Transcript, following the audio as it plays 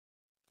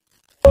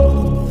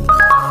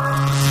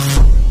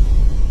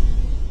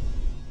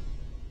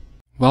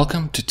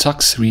Welcome to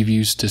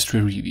TuxReviews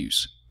Distro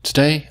Reviews.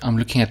 Today I'm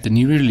looking at the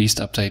newly released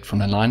update from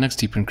the Linux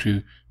Deepin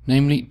crew,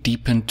 namely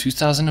Deepin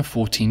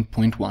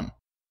 2014.1.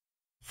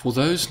 For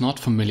those not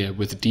familiar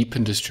with the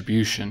Deepin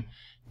distribution,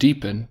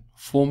 Deepin,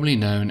 formerly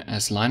known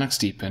as Linux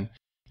Deepin,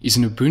 is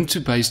an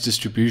Ubuntu-based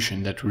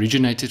distribution that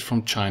originated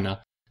from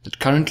China that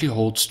currently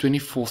holds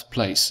 24th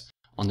place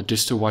on the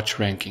DistroWatch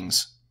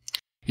rankings.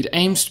 It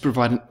aims to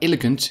provide an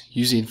elegant,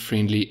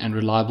 user-friendly and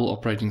reliable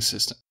operating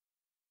system.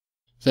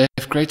 They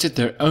have created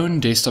their own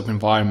desktop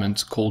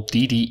environment called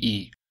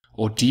DDE,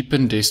 or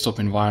Deepin Desktop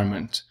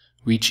Environment,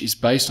 which is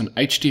based on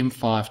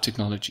HTML5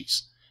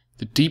 technologies.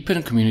 The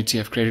Deepin community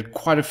have created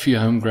quite a few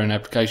homegrown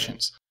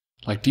applications,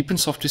 like Deepin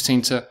Software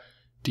Center,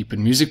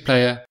 Deepin Music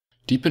Player,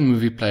 Deepin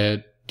Movie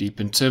Player,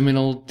 Deepin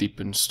Terminal,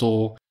 Deepin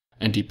Store,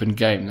 and Deepin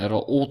Game that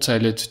are all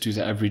tailored to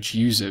the average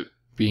user.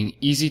 Being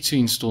easy to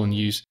install and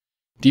use,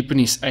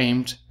 Deepin is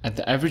aimed at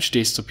the average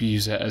desktop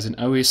user as an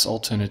OS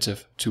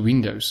alternative to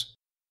Windows.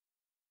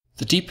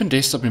 The Deepin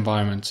desktop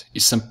environment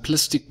is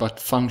simplistic but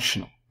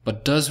functional,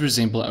 but does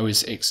resemble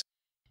OS X,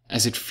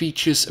 as it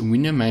features a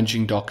window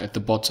managing dock at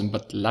the bottom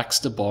but lacks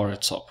the bar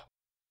at top.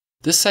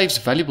 This saves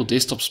valuable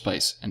desktop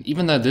space, and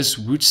even though this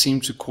would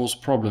seem to cause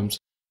problems,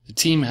 the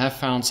team have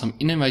found some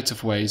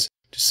innovative ways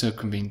to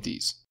circumvent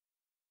these.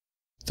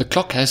 The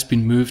clock has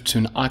been moved to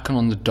an icon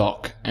on the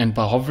dock, and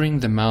by hovering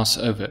the mouse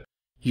over,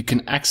 you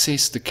can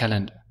access the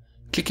calendar.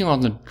 Clicking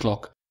on the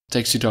clock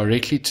takes you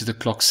directly to the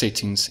clock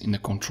settings in the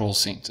control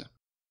center.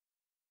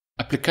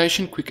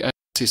 Application quick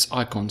access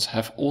icons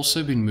have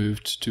also been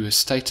moved to a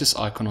status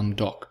icon on the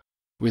dock,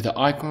 where the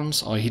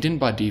icons are hidden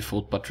by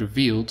default but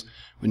revealed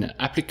when an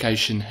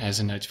application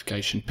has a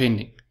notification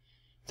pending.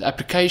 The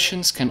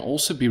applications can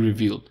also be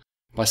revealed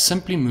by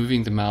simply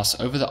moving the mouse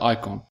over the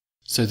icon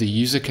so the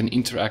user can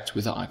interact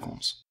with the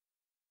icons.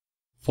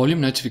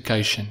 Volume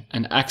notification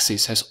and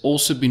access has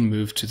also been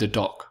moved to the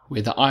dock,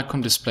 where the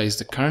icon displays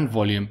the current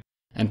volume,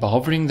 and by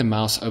hovering the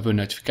mouse over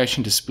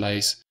notification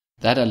displays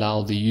that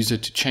allow the user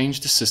to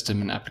change the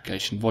system and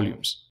application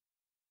volumes.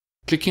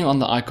 Clicking on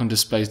the icon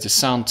displays the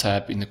sound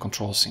tab in the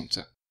control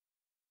center.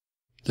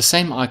 The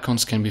same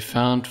icons can be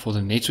found for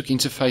the network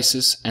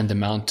interfaces and the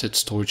mounted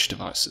storage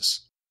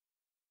devices.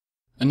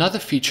 Another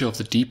feature of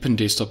the Deepin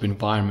desktop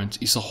environment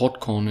is the hot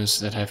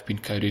corners that have been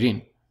coded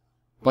in.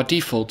 By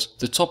default,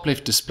 the top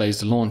left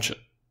displays the launcher,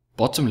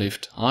 bottom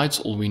left hides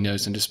all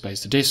windows and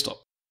displays the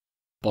desktop,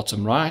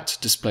 bottom right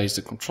displays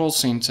the control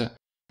center,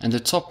 and the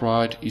top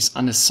right is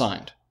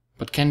unassigned,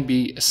 but can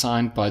be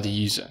assigned by the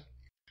user.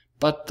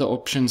 But the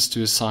options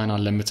to assign are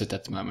limited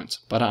at the moment,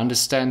 but I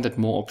understand that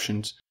more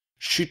options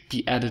should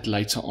be added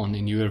later on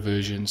in newer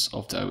versions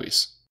of the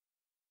OS.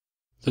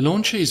 The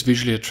launcher is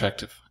visually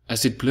attractive,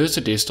 as it blurs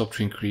the desktop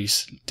to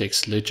increase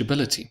text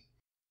legibility.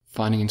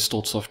 Finding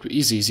installed software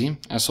is easy,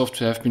 as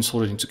software have been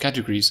sorted into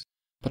categories,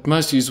 but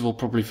most users will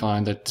probably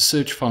find that the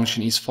search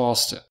function is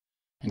faster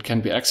and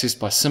can be accessed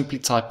by simply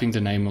typing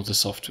the name of the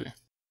software.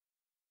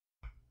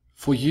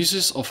 For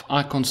users of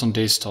icons on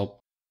desktop,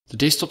 the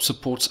desktop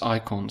supports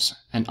icons,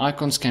 and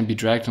icons can be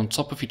dragged on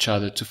top of each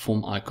other to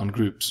form icon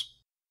groups.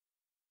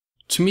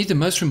 To me, the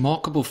most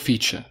remarkable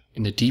feature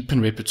in the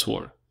Deepin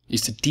repertoire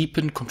is the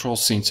Deepin Control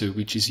Center,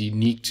 which is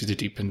unique to the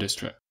Deepin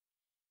distro.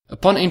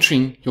 Upon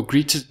entering, you're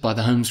greeted by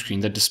the home screen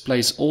that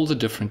displays all the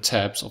different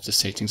tabs of the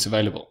settings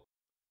available.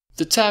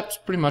 The tabs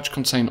pretty much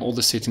contain all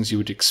the settings you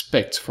would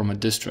expect from a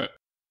distro.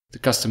 The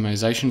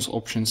customizations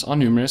options are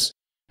numerous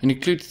and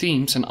include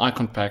themes and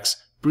icon packs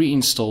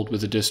pre-installed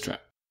with the distro.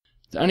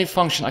 The only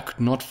function I could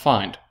not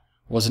find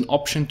was an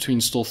option to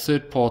install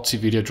third-party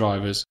video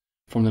drivers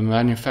from the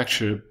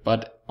manufacturer,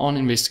 but on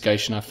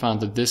investigation I found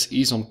that this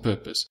is on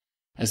purpose,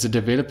 as the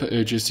developer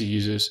urges the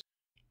users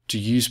to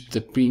use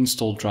the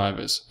pre-installed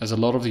drivers, as a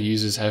lot of the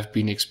users have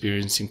been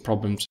experiencing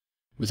problems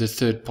with the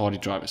third-party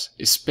drivers,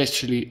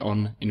 especially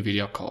on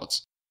NVIDIA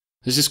cards.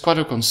 This is quite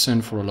a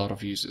concern for a lot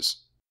of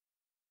users.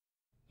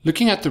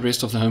 Looking at the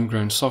rest of the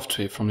homegrown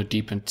software from the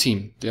Deepin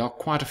team, there are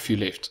quite a few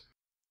left.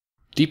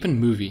 Deepin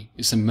Movie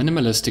is a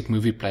minimalistic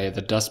movie player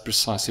that does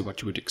precisely what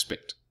you would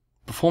expect.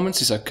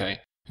 Performance is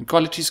okay, and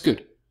quality is good.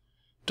 It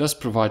does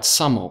provide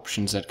some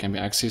options that can be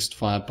accessed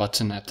via a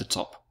button at the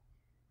top.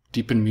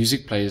 Deepin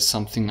Music Player is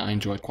something I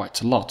enjoy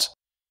quite a lot.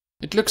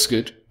 It looks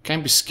good,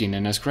 can be skinned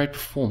and has great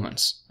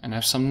performance, and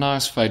has some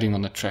nice fading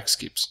on the track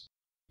skips.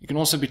 It can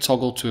also be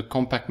toggled to a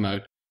compact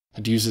mode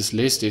that uses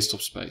less desktop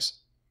space.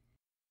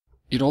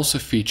 It also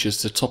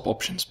features the top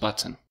options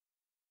button.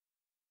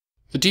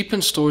 The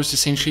Deepin store is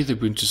essentially the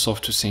Ubuntu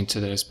Software Center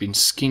that has been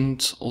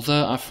skinned,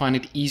 although I find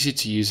it easier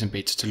to use and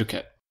better to look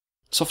at.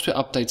 Software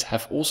updates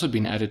have also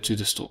been added to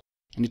the store,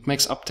 and it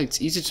makes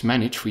updates easy to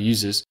manage for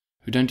users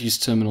who don't use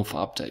terminal for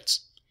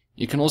updates.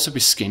 It can also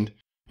be skinned,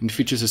 and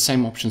features the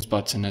same options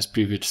button as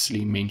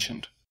previously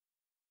mentioned.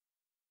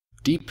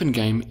 Deepin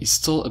Game is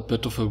still a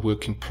bit of a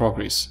work in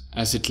progress,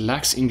 as it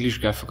lacks English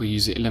graphical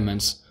user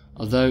elements,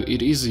 although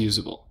it is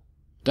usable.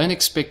 Don't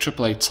expect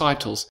AAA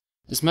titles,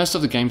 as most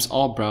of the games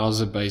are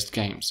browser-based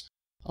games,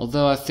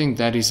 although I think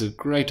that is a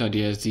great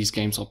idea as these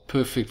games are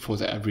perfect for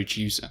the average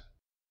user.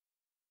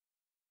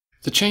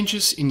 The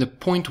changes in the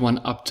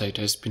 0.1 update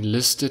has been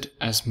listed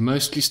as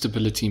mostly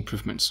stability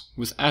improvements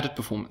with added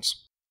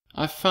performance.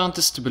 I've found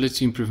the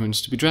stability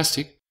improvements to be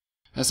drastic,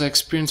 as I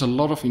experienced a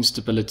lot of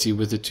instability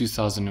with the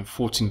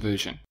 2014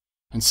 version,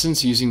 and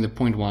since using the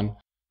 0.1,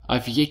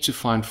 I've yet to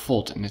find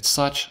fault, and as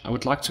such, I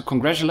would like to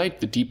congratulate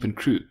the Deepin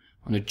crew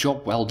on a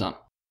job well done.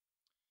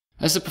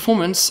 As the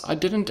performance, I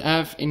didn't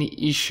have any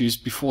issues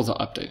before the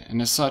update,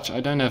 and as such, I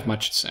don't have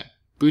much to say.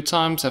 Boot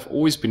times have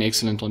always been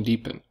excellent on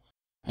Deepin,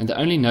 and the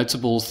only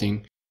notable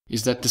thing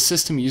is that the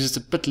system uses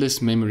a bit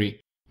less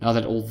memory now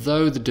that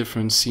although the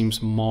difference seems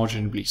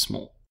marginally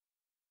small.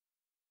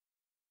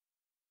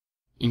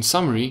 In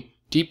summary,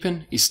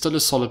 Deepin is still a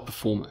solid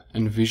performer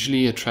and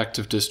visually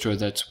attractive distro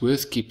that's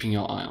worth keeping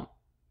your eye on.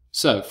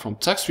 So, from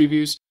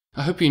TuxReviews,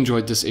 I hope you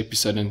enjoyed this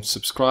episode and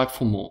subscribe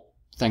for more.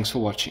 Thanks for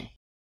watching.